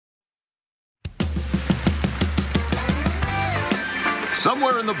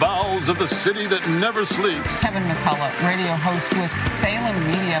Somewhere in the bowels of the city that never sleeps, Kevin McCullough, radio host with Salem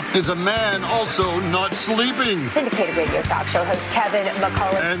Media, is a man also not sleeping. Syndicated radio talk show host Kevin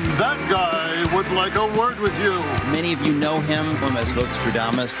McCullough. And that guy would like a word with you. Many of you know him as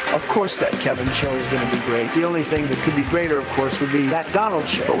Voxtradamus. Of course that Kevin show is going to be great. The only thing that could be greater, of course, would be that Donald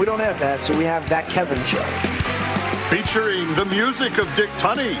show. But we don't have that, so we have that Kevin show. Featuring the music of Dick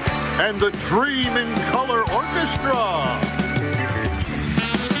Tunney and the Dream in Color Orchestra.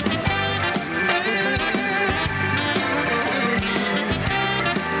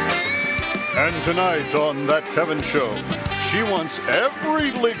 And tonight on That Kevin Show, she wants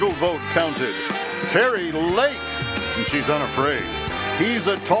every legal vote counted. Carrie Lake, and she's unafraid. He's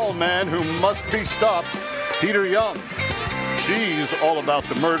a tall man who must be stopped. Peter Young. She's all about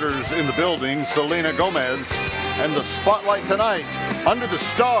the murders in the building, Selena Gomez. And the spotlight tonight, under the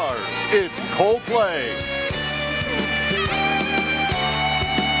stars, it's Coldplay.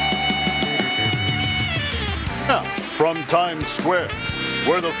 Now, from Times Square,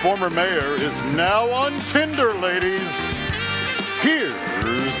 where the former mayor is now on Tinder, ladies,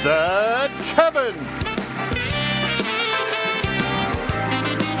 here's that Kevin.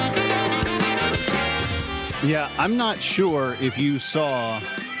 Yeah, I'm not sure if you saw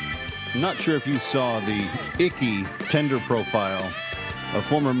the icky Tinder profile of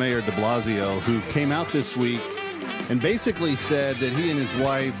former Mayor de Blasio, who came out this week and basically said that he and his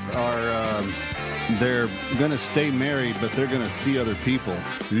wife are they're going to stay married, but they're going to see other people.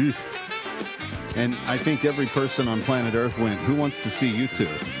 And I think every person on planet Earth went, who wants to see you two?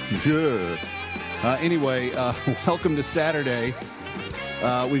 Anyway, welcome to Saturday.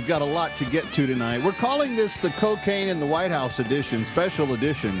 We've got a lot to get to tonight. We're calling this the Cocaine in the White House edition, special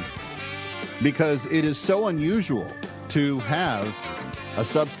edition, because it is so unusual to have a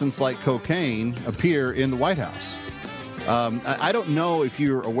substance like cocaine appear in the White House. I don't know if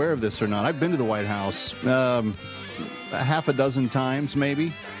you're aware of this or not. I've been to the White House a half a dozen times,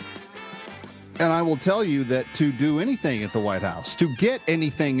 maybe. And I will tell you that to do anything at the White House, to get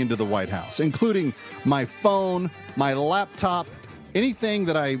anything into the White House, including my phone, my laptop, anything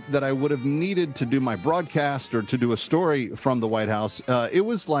that I would have needed to do my broadcast or to do a story from the White House, it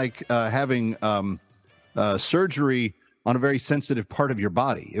was like having surgery on a very sensitive part of your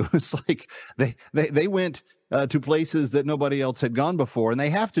body. It was like they went to places that nobody else had gone before, and they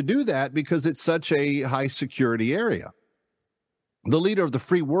have to do that because it's such a high security area. The leader of the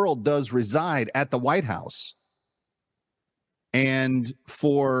free world does reside at the White House, and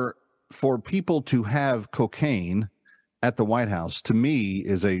for people to have cocaine at the White House, to me,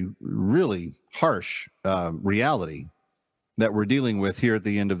 is a really harsh reality that we're dealing with here at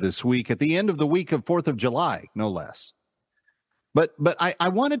the end of this week, at the end of the week of 4th of July, no less. But I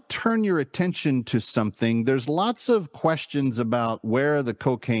want to turn your attention to something. There's lots of questions about where the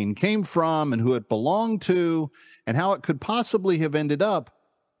cocaine came from and who it belonged to and how it could possibly have ended up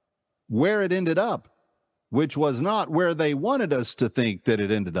where it ended up, which was not where they wanted us to think that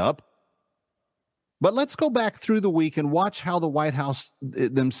it ended up. But let's go back through the week and watch how the White House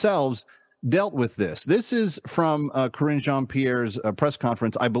themselves dealt with this. This is from Karine Jean-Pierre's press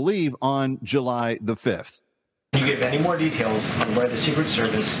conference, I believe, on July the 5th. Can you give any more details on where the Secret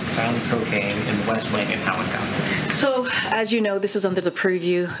Service found cocaine in the West Wing and how it got there? So, as you know, this is under the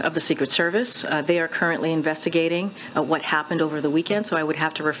purview of the Secret Service. They are currently investigating what happened over the weekend, so I would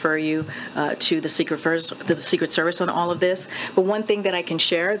have to refer you to the Secret Service on all of this. But one thing that I can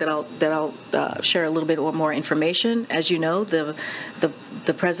share, that I'll share a little bit more information. As you know, the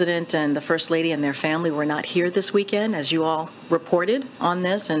President and the First Lady and their family were not here this weekend, as you all reported on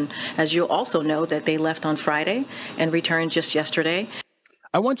this, and as you also know that they left on Friday and returned just yesterday.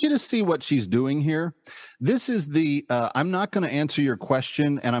 I want you to see what she's doing here. This is the, I'm not going to answer your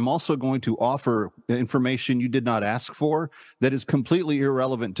question, and I'm also going to offer information you did not ask for that is completely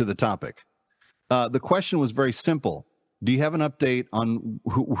irrelevant to the topic. The question was very simple. Do you have an update on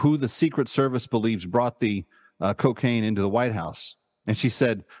who the Secret Service believes brought the cocaine into the White House? And she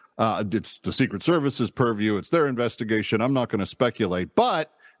said, it's the Secret Service's purview. It's their investigation. I'm not going to speculate.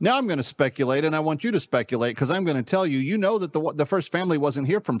 But now I'm going to speculate, and I want you to speculate because I'm going to tell you, you know that the first family wasn't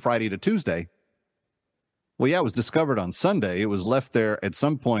here from Friday to Tuesday. Well, yeah, it was discovered on Sunday. It was left there at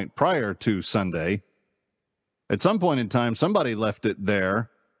some point prior to Sunday. At some point in time, somebody left it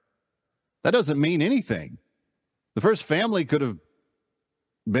there. That doesn't mean anything. The first family could have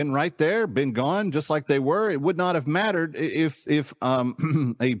been right there, been gone just like they were. It would not have mattered if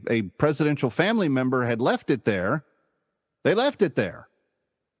a presidential family member had left it there. They left it there.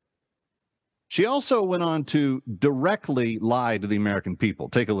 She also went on to directly lie to the American people.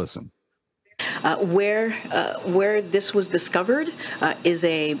 Take a listen. Where this was discovered is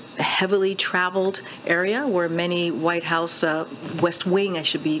a heavily traveled area where many White House, West Wing, I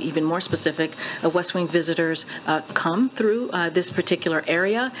should be even more specific, West Wing visitors come through this particular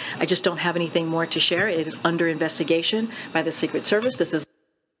area. I just don't have anything more to share. It is under investigation by the Secret Service. This is.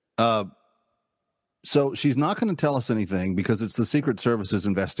 So she's not going to tell us anything because it's the Secret Service's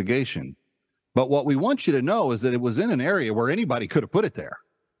investigation. But what we want you to know is that it was in an area where anybody could have put it there.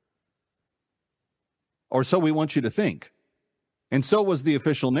 Or so we want you to think. And so was the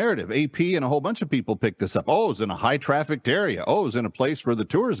official narrative. AP and a whole bunch of people picked this up. Oh, it's in a high-trafficked area. Oh, it's in a place where the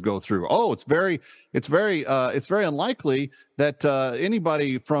tours go through. Oh, it's very unlikely that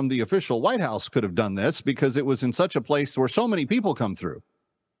anybody from the official White House could have done this because it was in such a place where so many people come through.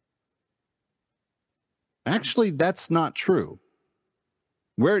 Actually, that's not true.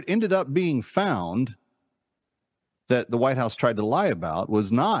 Where it ended up being found that the White House tried to lie about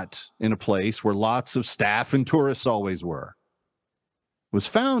was not in a place where lots of staff and tourists always were. It was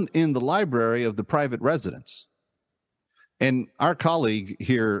found in the library of the private residence. And our colleague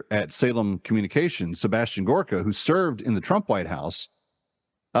here at Salem Communications, Sebastian Gorka, who served in the Trump White House,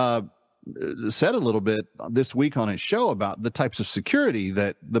 said a little bit this week on his show about the types of security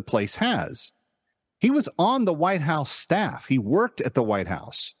that the place has. He was on the White House staff. He worked at the White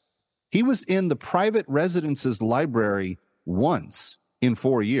House. He was in the private residence's library once in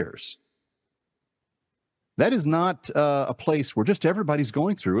 4 years. That is not a place where just everybody's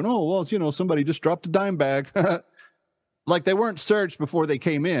going through. And, oh, well, you know, somebody just dropped a dime bag. Like they weren't searched before they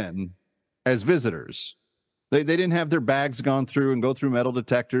came in as visitors. They didn't have their bags gone through and go through metal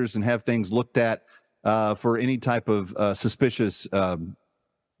detectors and have things looked at for any type of suspicious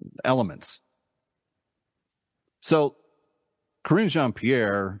elements. So Karine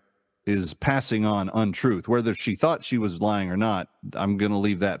Jean-Pierre is passing on untruth. Whether she thought she was lying or not, I'm going to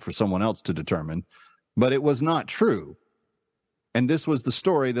leave that for someone else to determine. But it was not true. And this was the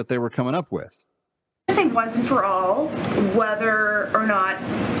story that they were coming up with. Say once and for all whether or not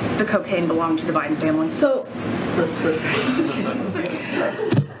the cocaine belonged to the Biden family. So,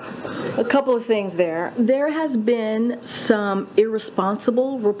 a couple of things there. There has been some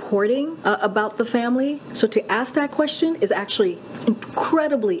irresponsible reporting about the family. So to ask that question is actually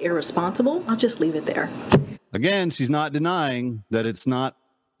incredibly irresponsible. I'll just leave it there. Again, she's not denying that it's not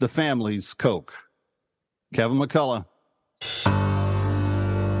the family's coke. Kevin McCullough.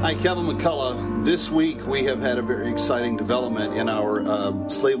 Hi, Kevin McCullough. This week we have had a very exciting development in our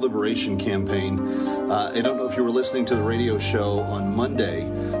slave liberation campaign. I don't know if you were listening to the radio show on Monday,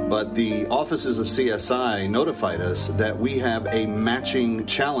 but the offices of CSI notified us that we have a matching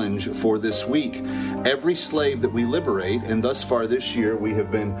challenge for this week. Every slave that we liberate, and thus far this year we have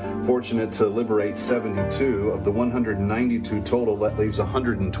been fortunate to liberate 72 of the 192 total. That leaves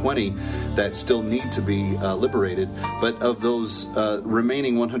 120 that still need to be liberated. But of those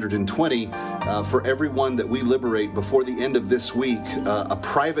remaining 120, for every one that we liberate before the end of this week, a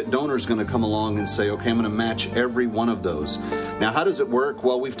private donor is going to come along and say, okay, I'm going to match every one of those. Now, how does it work?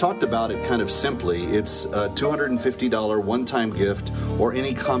 Well, we've talked about it kind of simply. It's a $250 one-time gift or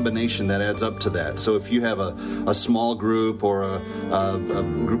any combination that adds up to that. So if you have a small group or a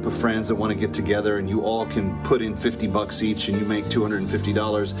group of friends that want to get together and you all can put in $50 each and you make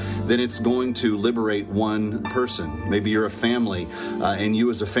 $250, then it's going to liberate one person. Maybe you're a family and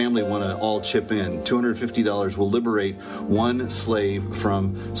you as a family want to all chip in. $250 will liberate one slave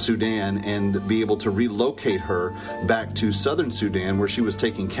from Sudan and be able to relocate her back to southern Sudan, where she was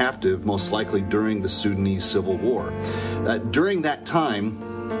taken captive, most likely during the Sudanese Civil War. During that time,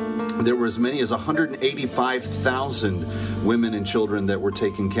 there were as many as 185,000 women and children that were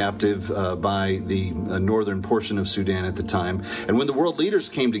taken captive by the northern portion of Sudan at the time. And when the world leaders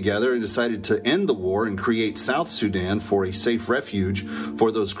came together and decided to end the war and create South Sudan for a safe refuge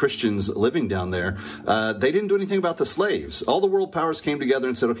for those Christians living down there, they didn't do anything about the slaves. All the world powers came together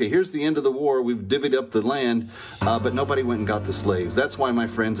and said, okay, here's the end of the war. We've divvied up the land, but nobody went and got the slaves. That's why my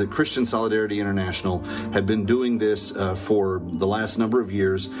friends at Christian Solidarity International have been doing this for the last number of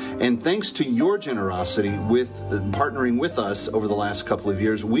years. And thanks to your generosity with partnering with us over the last couple of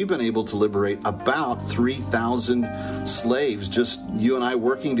years, we've been able to liberate about 3,000 slaves, just you and I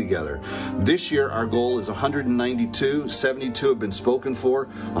working together. This year, our goal is 192. 72 have been spoken for.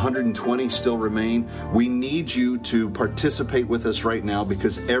 120 still remain. We need you to participate with us right now,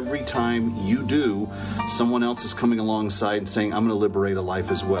 because every time you do, someone else is coming alongside and saying, I'm going to liberate a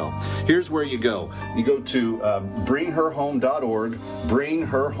life as well. Here's where you go. You go to bringherhome.org,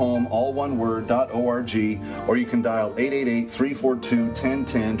 bringherhome.org. Home, all one word, .org, or you can dial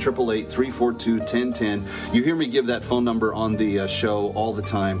 888-342-1010, 888-342-1010. You hear me give that phone number on the show all the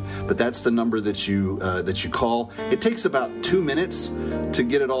time, but that's the number that you call. It takes about 2 minutes to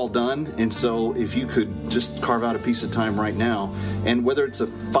get it all done, and so if you could just carve out a piece of time right now, and whether it's a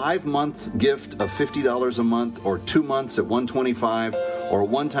 5-month gift of $50 a month or 2 months at $125 or a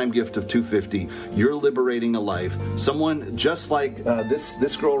one-time gift of $250, you're liberating a life. Someone just like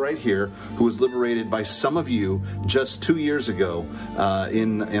this girl right here, who was liberated by some of you just 2 years ago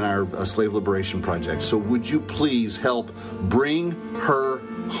in our slave liberation project. So would you please help bring her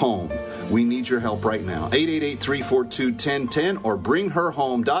home? We need your help right now. 888-342-1010 or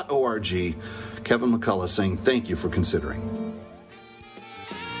bringherhome.org. Kevin McCullough saying thank you for considering.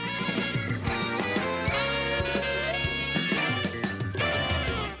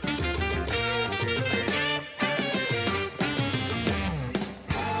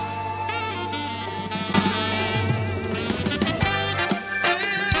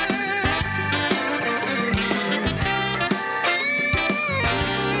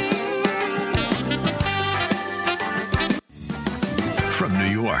 From New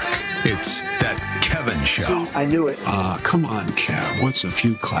York, it's That Kevin Show. See, I knew it. Come on, Kev. What's a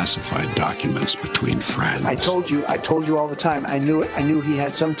few classified documents between friends? I told you all the time. I knew it. I knew he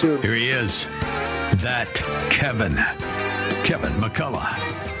had some too. Here he is. That Kevin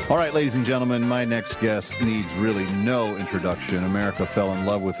McCullough. All right, ladies and gentlemen, my next guest needs really no introduction. America fell in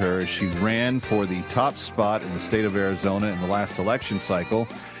love with her as she ran for the top spot in the state of Arizona in the last election cycle.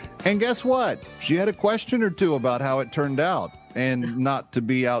 And guess what? She had a question or two about how it turned out. And not to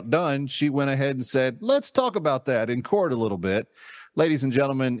be outdone, she went ahead and said, let's talk about that in court a little bit. Ladies and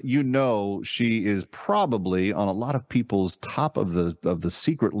gentlemen, you know she is probably on a lot of people's top of the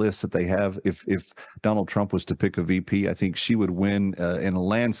secret list that they have. If Donald Trump was to pick a VP, I think she would win in a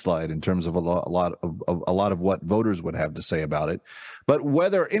landslide in terms of a lot of what voters would have to say about it. But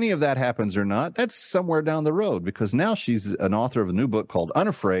whether any of that happens or not, that's somewhere down the road, because now she's an author of a new book called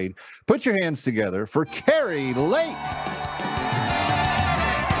Unafraid. Put your hands together for Kari Lake.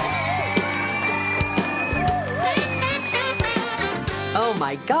 Oh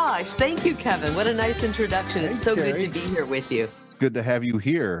my gosh. Thank you, Kevin. What a nice introduction. It's so good to be here with you. It's good to have you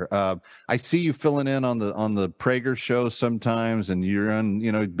here. I see you filling in on the Prager show sometimes, and you're on,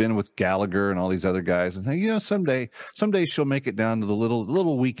 been with Gallagher and all these other guys, and think, someday she'll make it down to the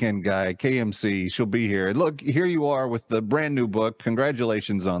little weekend guy, KMC. She'll be here. And look, here you are with the brand new book.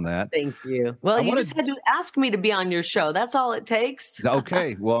 Congratulations on that. Thank you. Well, you just had to ask me to be on your show. That's all it takes.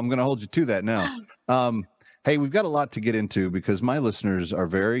 Okay. Well, I'm going to hold you to that now. Hey, we've got a lot to get into because my listeners are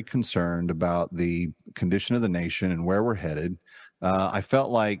very concerned about the condition of the nation and where we're headed. I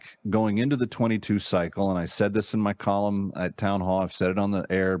felt like going into the 22 cycle, and I said this in my column at Town Hall, I've said it on the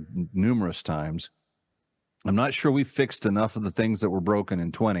air numerous times, I'm not sure we fixed enough of the things that were broken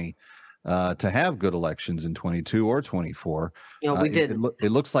in 20 to have good elections in 22 or 24. We did.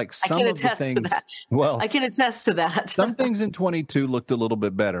 It looks like some of the things. Well, I can attest to that. Some things in 22 looked a little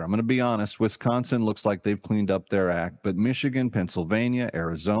bit better. I'm going to be honest. Wisconsin looks like they've cleaned up their act, but Michigan, Pennsylvania,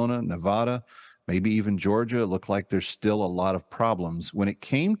 Arizona, Nevada, maybe even Georgia, it looked like there's still a lot of problems. When it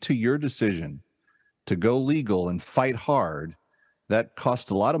came to your decision to go legal and fight hard, that cost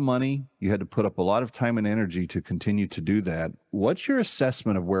a lot of money. You had to put up a lot of time and energy to continue to do that. What's your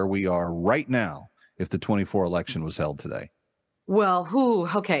assessment of where we are right now if the 24 election was held today? Well,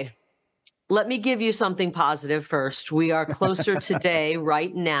 okay. Let me give you something positive first. We are closer today,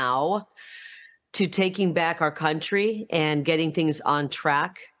 right now, to taking back our country and getting things on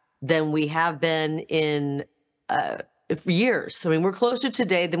track than we have been in for years. I mean, we're closer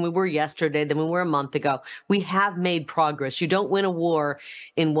today than we were yesterday, than we were a month ago. We have made progress. You don't win a war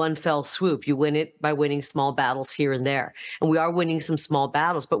in one fell swoop. You win it by winning small battles here and there. And we are winning some small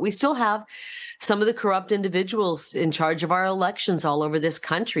battles, but we still have some of the corrupt individuals in charge of our elections all over this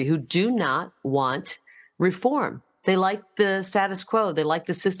country who do not want reform. They like the status quo. They like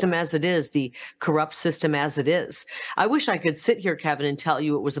the system as it is, the corrupt system as it is. I wish I could sit here, Kevin, and tell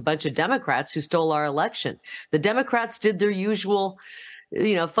you it was a bunch of Democrats who stole our election. The Democrats did their usual,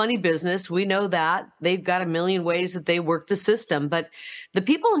 funny business. We know that. They've got a million ways that they work the system. But the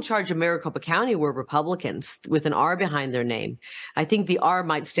people in charge of Maricopa County were Republicans with an R behind their name. I think the R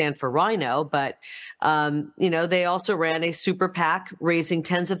might stand for Rhino, but they also ran a super PAC raising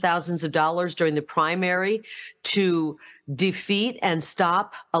tens of thousands of dollars during the primary to defeat and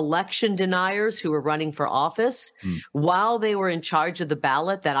stop election deniers who were running for office while they were in charge of the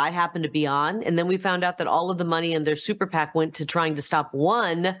ballot that I happened to be on. And then we found out that all of the money in their super PAC went to trying to stop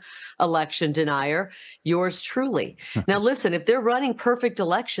one election denier, yours truly. Now, listen, if they're running perfect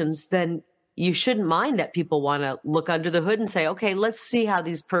elections, then you shouldn't mind that people want to look under the hood and say, okay, let's see how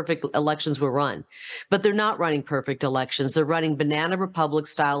these perfect elections were run. But they're not running perfect elections. They're running banana republic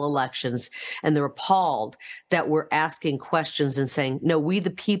style elections. And they're appalled that we're asking questions and saying, no, we the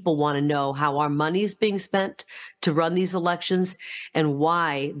people want to know how our money is being spent to run these elections and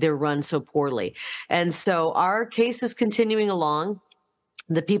why they're run so poorly. And so our case is continuing along.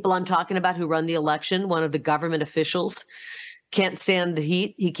 The people I'm talking about who run the election, one of the government officials, can't stand the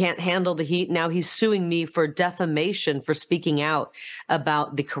heat. He can't handle the heat. Now he's suing me for defamation for speaking out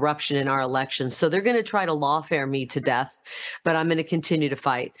about the corruption in our elections. So they're going to try to lawfare me to death, but I'm going to continue to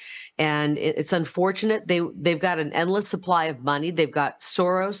fight. And it's unfortunate. They've got an endless supply of money. They've got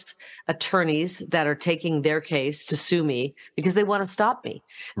Soros attorneys that are taking their case to sue me because they want to stop me.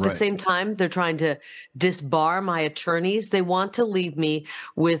 At the same time, they're trying to disbar my attorneys. They want to leave me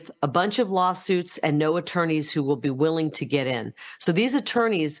with a bunch of lawsuits and no attorneys who will be willing to get in. So these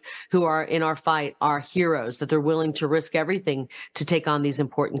attorneys who are in our fight are heroes, that they're willing to risk everything to take on these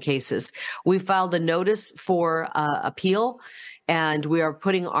important cases. We filed a notice for appeal. And we are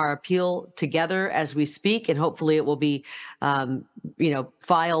putting our appeal together as we speak, and hopefully it will be,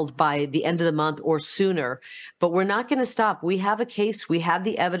 filed by the end of the month or sooner. But we're not going to stop. We have a case. We have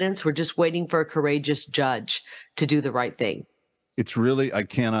the evidence. We're just waiting for a courageous judge to do the right thing. It's really, I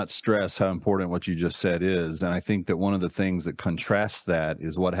cannot stress how important what you just said is. And I think that one of the things that contrasts that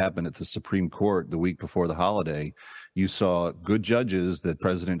is what happened at the Supreme Court the week before the holiday. You saw good judges that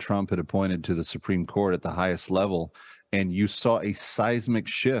President Trump had appointed to the Supreme Court at the highest level. And you saw a seismic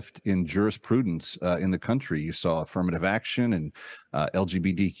shift in jurisprudence in the country. You saw affirmative action and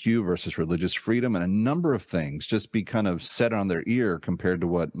LGBTQ versus religious freedom and a number of things just be kind of set on their ear compared to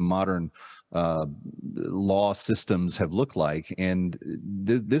what modern law systems have looked like. And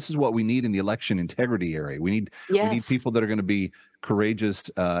this is what we need in the election integrity area. We need people that are going to be courageous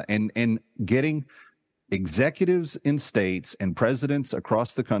and getting executives in states and presidents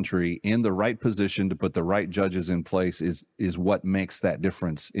across the country in the right position to put the right judges in place is what makes that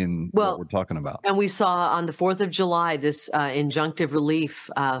difference in what we're talking about. And we saw on the 4th of July, this injunctive relief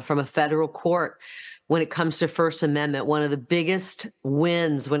from a federal court when it comes to First Amendment, one of the biggest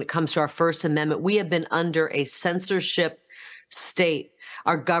wins when it comes to our First Amendment. We have been under a censorship state.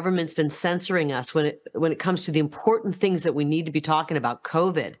 Our government's been censoring us when it comes to the important things that we need to be talking about: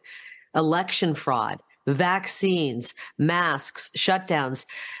 COVID, election fraud, vaccines, masks, shutdowns.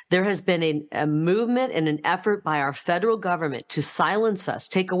 There has been a movement and an effort by our federal government to silence us,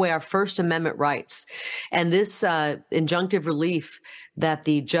 take away our First Amendment rights. And this injunctive relief that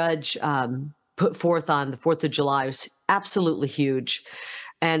the judge put forth on the 4th of July was absolutely huge.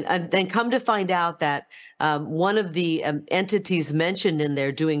 And then come to find out that one of the entities mentioned in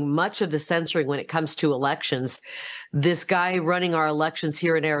there doing much of the censoring when it comes to elections, this guy running our elections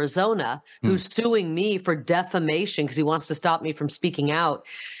here in Arizona, who's suing me for defamation because he wants to stop me from speaking out,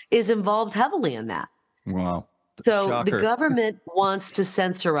 is involved heavily in that. Wow. So Shocker. The government wants to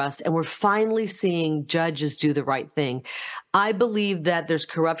censor us, and we're finally seeing judges do the right thing. I believe that there's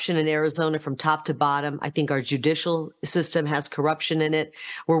corruption in Arizona from top to bottom. I think our judicial system has corruption in it.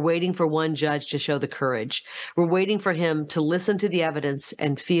 We're waiting for one judge to show the courage. We're waiting for him to listen to the evidence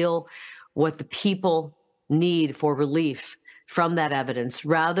and feel what the people need for relief from that evidence,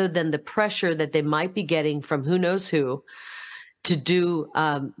 rather than the pressure that they might be getting from who knows who to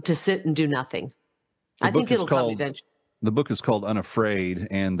sit and do nothing. I think it'll come eventually. The book is called Unafraid,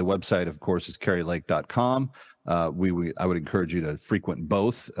 and the website, of course, is carrielake.com. I would encourage you to frequent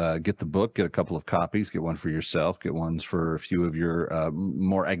both. Get the book, get a couple of copies, get one for yourself, get ones for a few of your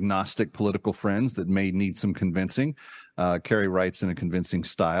more agnostic political friends that may need some convincing. Carrie writes in a convincing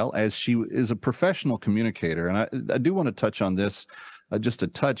style, as she is a professional communicator. And I do want to touch on this just a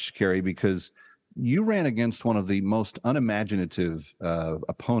touch, Carrie, because you ran against one of the most unimaginative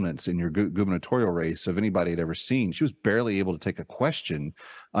opponents in your gubernatorial race of anybody had ever seen. She was barely able to take a question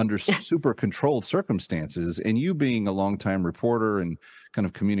under super controlled circumstances. And you, being a longtime reporter and kind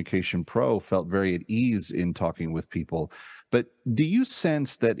of communication pro, felt very at ease in talking with people. But do you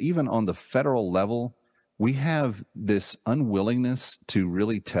sense that even on the federal level, we have this unwillingness to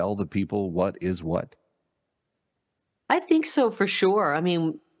really tell the people what is what? I think so, for sure. I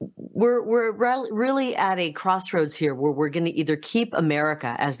mean, we're really at a crossroads here where we're going to either keep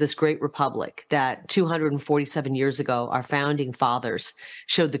America as this great republic that 247 years ago our founding fathers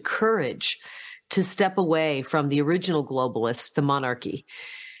showed the courage to step away from the original globalists, the monarchy.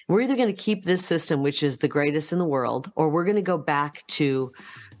 We're either going to keep this system, which is the greatest in the world, or we're going to go back to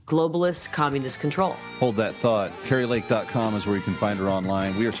globalist communist control. Hold that thought. CarrieLake.com is where you can find her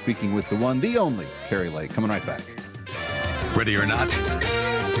online. We are speaking with the one, the only Carrie Lake. Coming right back. Ready or not,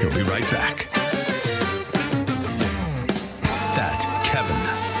 he'll be right back. That Kevin.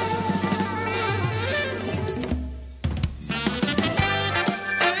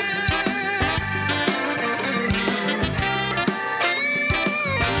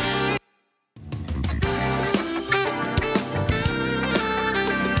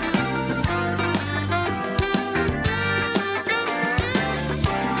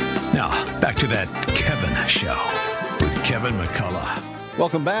 Back to That Kevin Show with Kevin McCullough.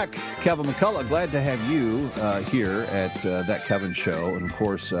 Welcome back, Kevin McCullough. Glad to have you here at That Kevin Show. And, of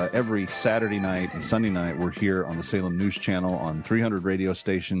course, every Saturday night and Sunday night, we're here on the Salem News Channel on 300 radio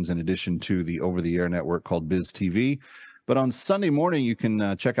stations, in addition to the over-the-air network called Biz TV. But on Sunday morning, you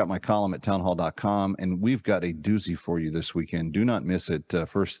can check out my column at townhall.com, and we've got a doozy for you this weekend. Do not miss it.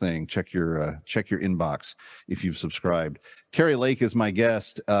 First thing, check your inbox if you've subscribed. Carrie Lake is my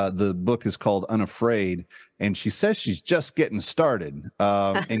guest. The book is called Unafraid, and she says she's just getting started.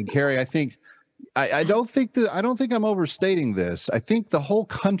 And Carrie, I don't think I'm overstating this. I think the whole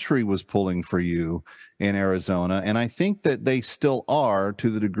country was pulling for you in Arizona, and I think that they still are, to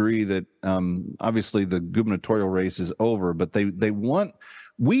the degree that obviously the gubernatorial race is over, but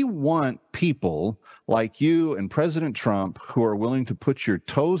we want people like you and President Trump who are willing to put your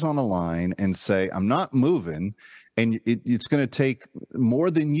toes on the line and say, I'm not moving. And it's going to take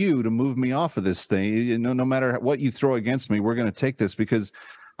more than you to move me off of this thing. No matter what you throw against me, we're going to take this, because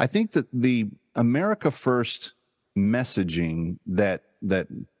I think that the America First messaging that,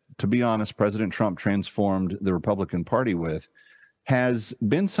 to be honest, President Trump transformed the Republican Party with has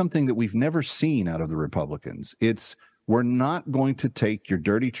been something that we've never seen out of the Republicans. We're not going to take your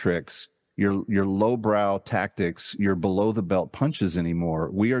dirty tricks, your lowbrow tactics, your below-the-belt punches anymore.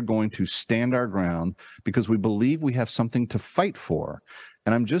 We are going to stand our ground because we believe we have something to fight for.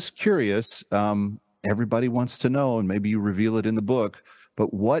 And I'm just curious, everybody wants to know, and maybe you reveal it in the book,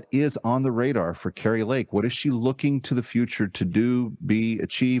 but what is on the radar for Carrie Lake? What is she looking to the future to do, be,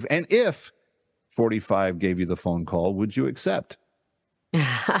 achieve? And if 45 gave you the phone call, would you accept?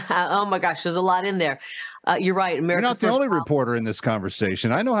 Oh, my gosh, there's a lot in there. You're right. You're not the only reporter in this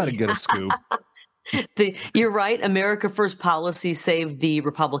conversation. I know how to get a scoop. You're right. America First policy saved the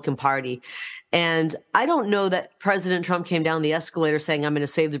Republican Party. And I don't know that President Trump came down the escalator saying, I'm going to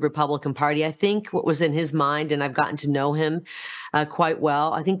save the Republican Party. I think what was in his mind, and I've gotten to know him quite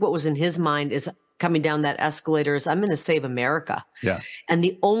well, I think what was in his mind is coming down that escalator is, I'm going to save America. Yeah. And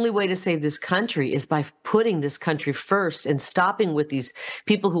the only way to save this country is by putting this country first and stopping with these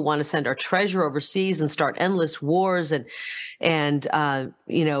people who want to send our treasure overseas and start endless wars and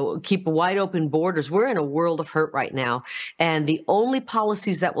keep wide open borders. We're in a world of hurt right now. And the only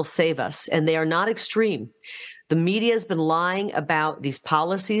policies that will save us, and they are not extreme. The media has been lying about these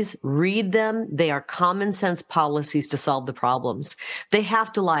policies. Read them. They are common sense policies to solve the problems. They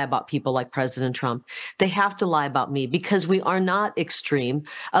have to lie about people like President Trump. They have to lie about me, because we are not extreme,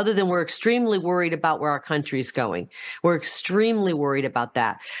 other than we're extremely worried about where our country is going. We're extremely worried about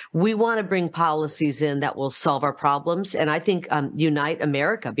that. We want to bring policies in that will solve our problems. And I think unite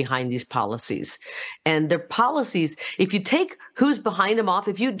America behind these policies. And their policies, if you take who's behind them off,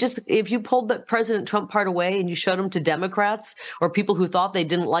 if you pulled the President Trump part away and you showed them to Democrats or people who thought they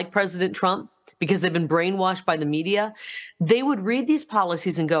didn't like President Trump because they've been brainwashed by the media, they would read these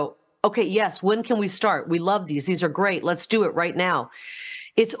policies and go, okay, yes, when can we start? We love these. These are great. Let's do it right now.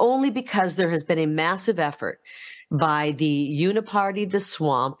 It's only because there has been a massive effort by the Uniparty, the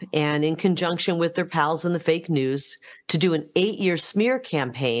Swamp, and in conjunction with their pals in the fake news, to do an 8-year smear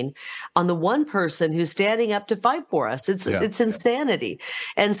campaign on the one person who's standing up to fight for us. It's insanity.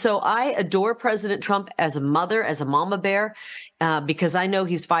 And so I adore President Trump as a mother, as a mama bear, because I know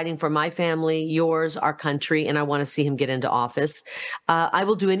he's fighting for my family, yours, our country, and I want to see him get into office. I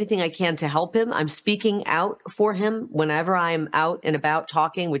will do anything I can to help him. I'm speaking out for him whenever I'm out and about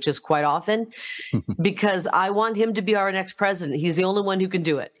talking, which is quite often, because I want him to be our next president. He's the only one who can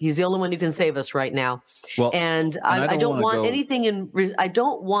do it. He's the only one who can save us right now. Well, and I don't want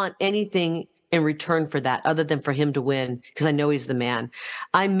anything in return for that, other than for him to win, because I know he's the man.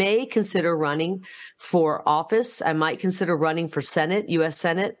 I may consider running for office. I might consider running for Senate, U.S.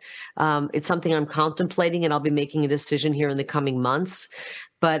 Senate. It's something I'm contemplating, and I'll be making a decision here in the coming months.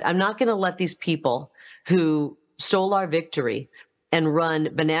 But I'm not going to let these people who stole our victory and run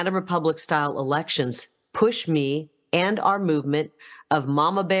Banana Republic style elections push me and our movement of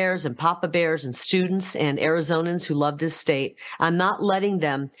mama bears and papa bears and students and Arizonans who love this state. I'm not letting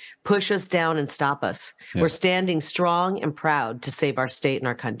them push us down and stop us. Yeah. We're standing strong and proud to save our state and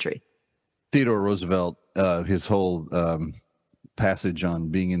our country. Theodore Roosevelt, his whole passage on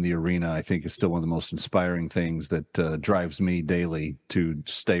being in the arena, I think, is still one of the most inspiring things that drives me daily to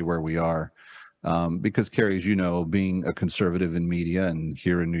stay where we are. Because, Carrie, as you know, being a conservative in media and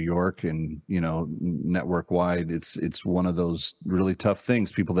here in New York and, network wide, it's one of those really tough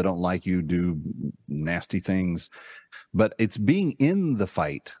things. People that don't like you do nasty things. But it's being in the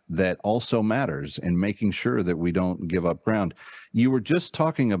fight that also matters and making sure that we don't give up ground. You were just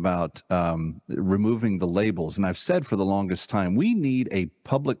talking about removing the labels. And I've said for the longest time, we need a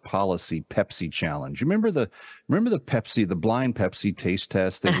public policy Pepsi challenge. You remember the Pepsi, the blind Pepsi taste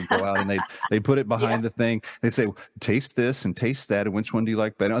test? They would go out and they put it behind the thing. They say, taste this and taste that. And which one do you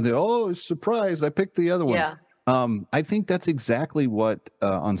like better? And they, oh, surprise, I picked the other one. Yeah. I think that's exactly what,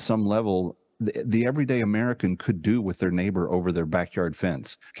 on some level, the everyday American could do with their neighbor over their backyard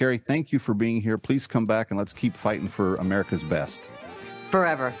fence. Carrie, thank you for being here. Please come back and let's keep fighting for America's best.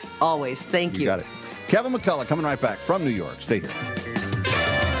 Forever. Always. Thank you. You got it. Kevin McCullough coming right back from New York. Stay here.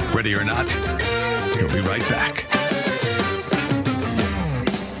 Ready or not, he'll be right back.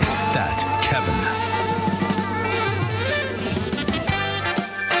 That Kevin.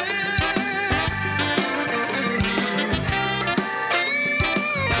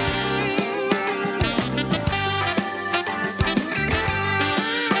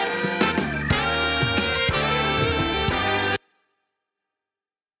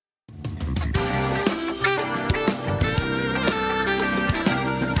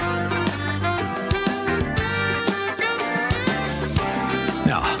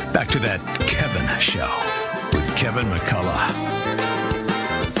 Back to that Kevin Show with Kevin McCullough.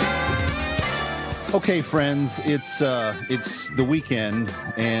 Okay, friends, it's the weekend,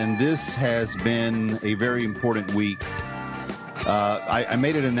 and this has been a very important week. I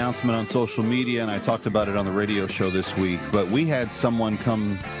made an announcement on social media, and I talked about it on the radio show this week, but we had someone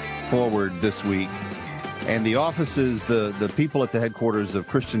come forward this week, and the offices, the people at the headquarters of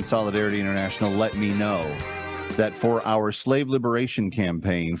Christian Solidarity International let me know that for our slave liberation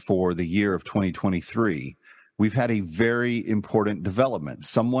campaign for the year of 2023, we've had a very important development.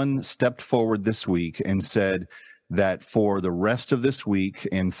 Someone stepped forward this week and said that for the rest of this week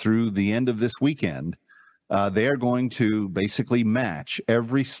and through the end of this weekend, they are going to basically match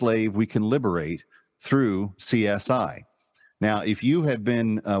every slave we can liberate through CSI. Now, if you have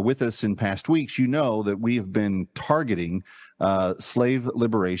been with us in past weeks, you know that we have been targeting slave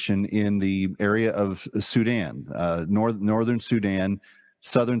liberation in the area of Sudan, northern Sudan.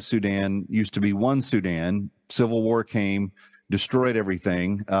 Southern Sudan used to be one Sudan. Civil war came, destroyed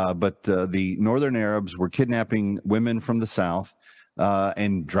everything. But the northern Arabs were kidnapping women from the south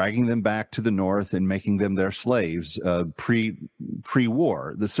and dragging them back to the north and making them their slaves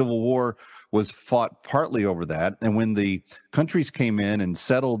pre-war. The Civil War was fought partly over that. And when the countries came in and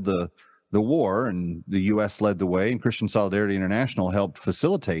settled the war, and the U.S. led the way, and Christian Solidarity International helped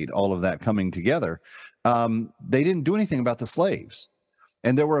facilitate all of that coming together, they didn't do anything about the slaves.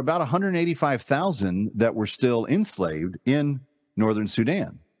 And there were about 185,000 that were still enslaved in northern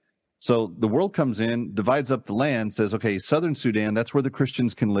Sudan. So the world comes in, divides up the land, says, okay, southern Sudan, that's where the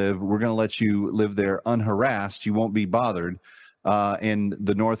Christians can live. We're going to let you live there unharassed. You won't be bothered. And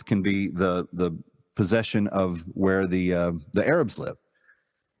the north can be the possession of where the Arabs live.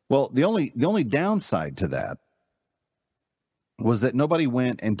 Well, the only downside to that was that nobody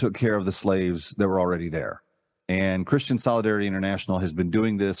went and took care of the slaves that were already there. And Christian Solidarity International has been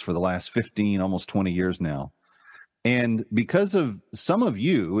doing this for the last 15, almost 20 years now. And because of some of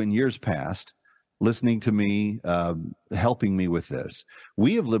you in years past listening to me, helping me with this,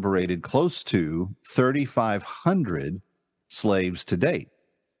 we have liberated close to 3,500 slaves to date.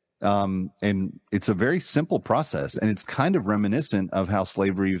 And it's a very simple process, and it's kind of reminiscent of how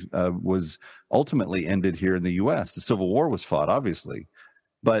slavery was ultimately ended here in the U.S. The Civil War was fought, obviously.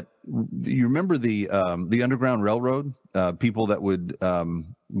 But you remember the Underground Railroad, people that would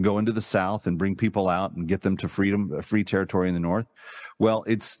go into the South and bring people out and get them to freedom, free territory in the North? Well,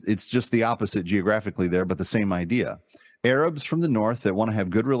 it's just the opposite geographically there, but the same idea. Arabs from the North that want to have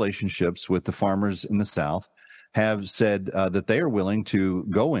good relationships with the farmers in the South have said that they are willing to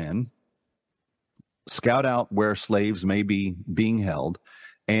go in, scout out where slaves may be being held,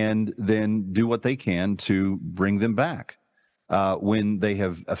 and then do what they can to bring them back. When they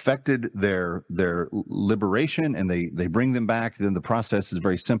have effected their liberation and they bring them back, then the process is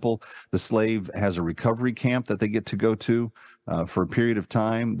very simple. The slave has a recovery camp that they get to go to for a period of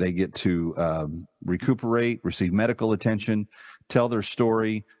time. They get to recuperate, receive medical attention, tell their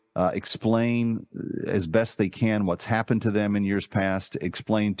story, explain as best they can what's happened to them in years past,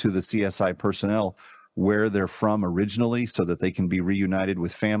 explain to the CSI personnel where they're from originally so that they can be reunited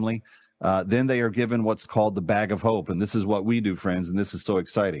with family. Then they are given what's called the Bag of Hope. And this is what we do, friends, and this is so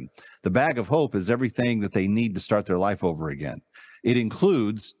exciting. The Bag of Hope is everything that they need to start their life over again. It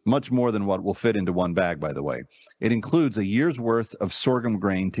includes much more than what will fit into one bag, by the way. It includes a year's worth of sorghum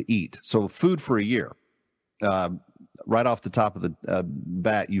grain to eat. So food for a year. Right off the top of the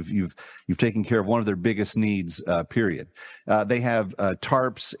bat, you've taken care of one of their biggest needs, period. They have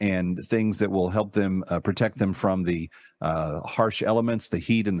tarps and things that will help them protect them from the harsh elements, the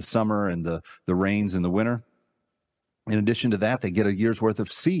heat in the summer and the rains in the winter. In addition to that, they get a year's worth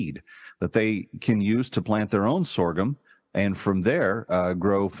of seed that they can use to plant their own sorghum, and from there,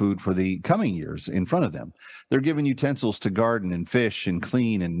 grow food for the coming years in front of them. They're given utensils to garden and fish and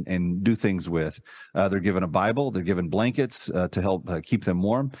clean and do things with. They're given a Bible. They're given blankets to help keep them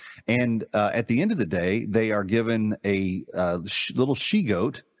warm. And at the end of the day, they are given a little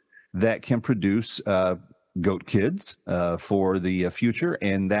she-goat that can produce goat kids for the future,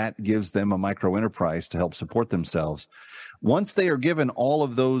 and that gives them a micro enterprise to help support themselves. Once they are given all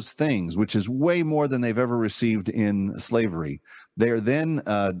of those things, which is way more than they've ever received in slavery, they are then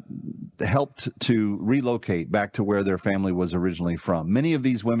helped to relocate back to where their family was originally from. Many of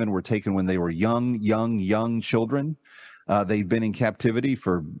these women were taken when they were young children. They've been in captivity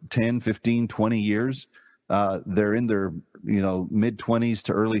for 10, 15, 20 years. They're in their mid-20s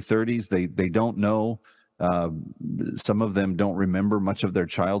to early 30s. They don't know. Some of them don't remember much of their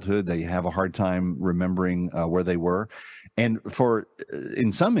childhood. They have a hard time remembering where they were. And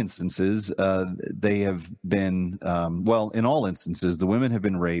in some instances, they have been, in all instances, the women have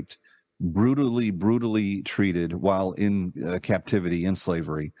been raped, brutally treated while in captivity, in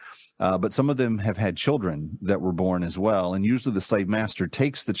slavery. But some of them have had children that were born as well. And usually the slave master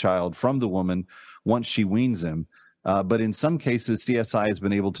takes the child from the woman once she weans him. But in some cases, CSI has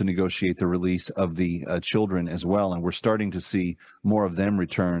been able to negotiate the release of the children as well. And we're starting to see more of them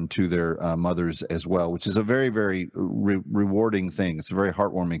return to their mothers as well, which is a very, very rewarding thing. It's a very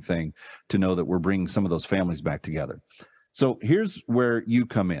heartwarming thing to know that we're bringing some of those families back together. So here's where you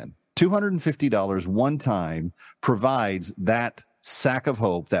come in. $250 one time provides that sack of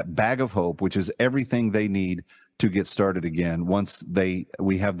hope, that bag of hope, which is everything they need to get started again once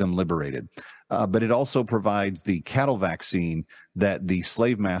we have them liberated. But it also provides the cattle vaccine that the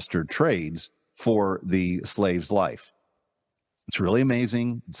slave master trades for the slave's life. It's really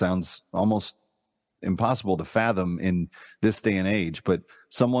amazing. It sounds almost impossible to fathom in this day and age, but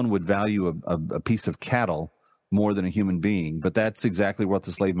someone would value a piece of cattle more than a human being. But that's exactly what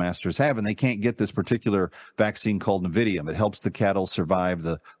the slave masters have, and they can't get this particular vaccine called Nevidium. It helps the cattle survive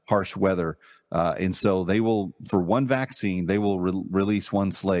the harsh weather. And so they will, for one vaccine, they will release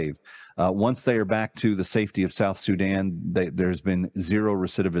one slave. Once they are back to the safety of South Sudan, there's been zero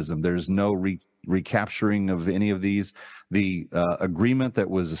recidivism. There's no recapturing of any of these. The agreement that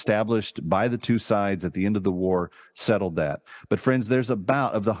was established by the two sides at the end of the war settled that. But friends, there's of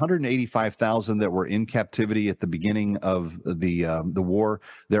the 185,000 that were in captivity at the beginning of the war,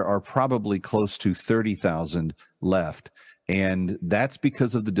 there are probably close to 30,000 left. And that's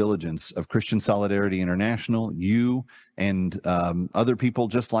because of the diligence of Christian Solidarity International, you and other people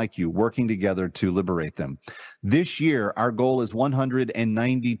just like you working together to liberate them. This year, our goal is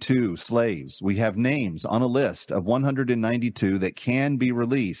 192 slaves. We have names on a list of 192 that can be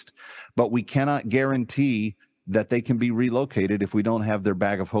released, but we cannot guarantee that they can be relocated if we don't have their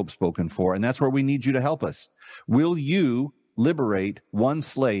bag of hope spoken for. And that's where we need you to help us. Will you liberate one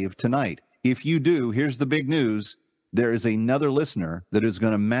slave tonight? If you do, here's the big news. There is another listener that is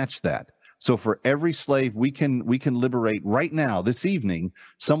going to match that. So for every slave we can liberate right now, this evening,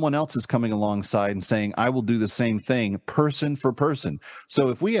 someone else is coming alongside and saying, I will do the same thing, person for person. So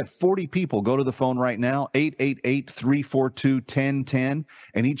if we had 40 people go to the phone right now, 888-342-1010,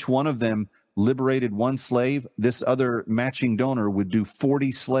 and each one of them liberated one slave, this other matching donor would do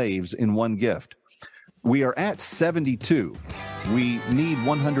 40 slaves in one gift. We are at 72. We need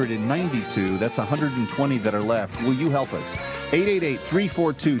 192. That's 120 that are left. Will you help us?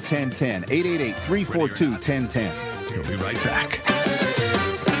 888-342-1010. 888-342-1010. We'll be right back.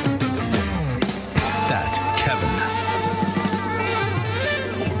 That Kevin.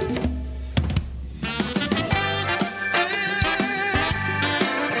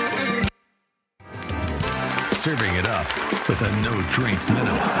 Serving it up with a no-drink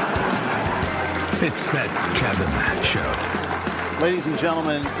minimum. It's That Kevin Show. Ladies and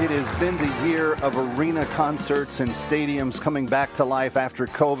gentlemen, it has been the year of arena concerts and stadiums coming back to life after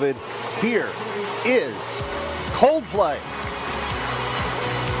COVID. Here is Coldplay.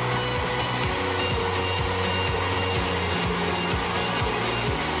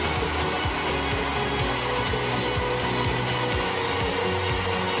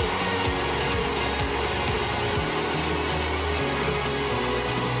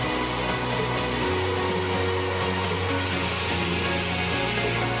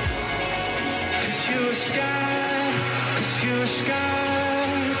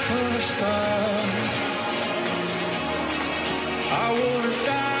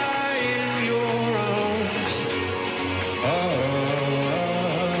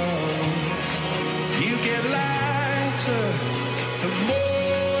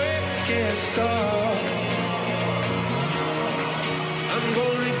 I'm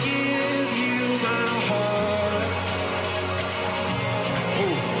gonna give you my heart.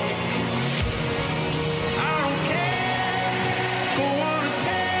 Oh. I don't care. Go on and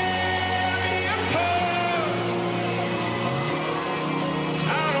tear me apart.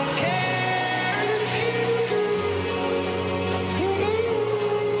 I don't care if you do. Ooh.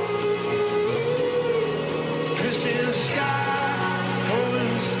 'Cause in the sky, oh, in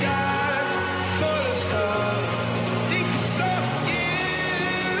the sky, full of stars, think so, yeah.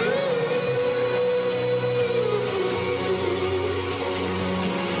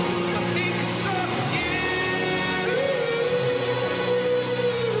 I think so, yeah.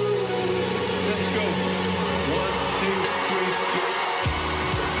 Let's go. 1, 2, 3, go.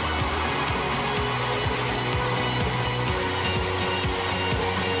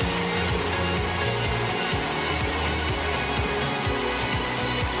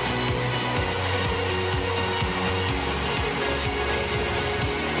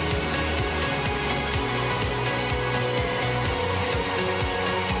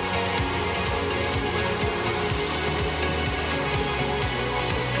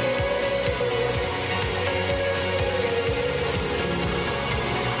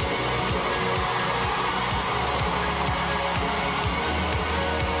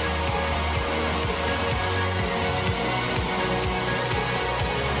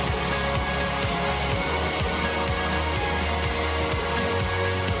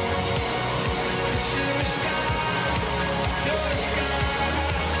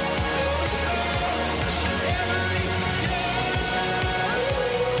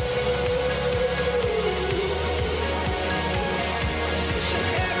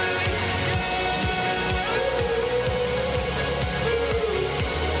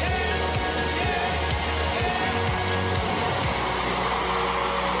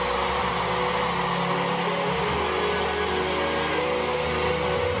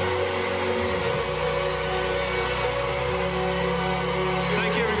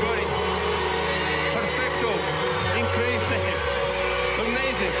 Thank you, everybody. Perfecto. Increíble.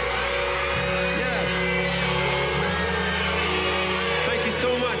 Amazing. Yeah. Thank you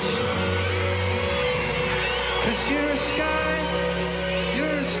so much. 'Cause you're a sky. You're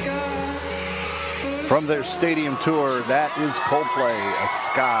a sky. From their stadium tour, that is Coldplay, A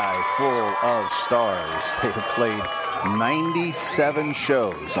Sky Full of Stars. They have played 97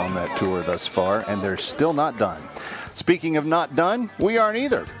 shows on that tour thus far, and they're still not done. Speaking of not done, we aren't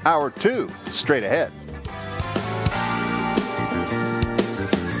either. Hour 2, straight ahead.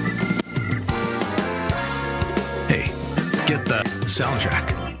 Hey, get the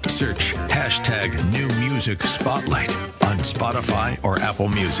soundtrack. Search hashtag New Music Spotlight on Spotify or Apple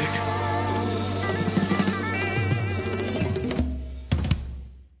Music.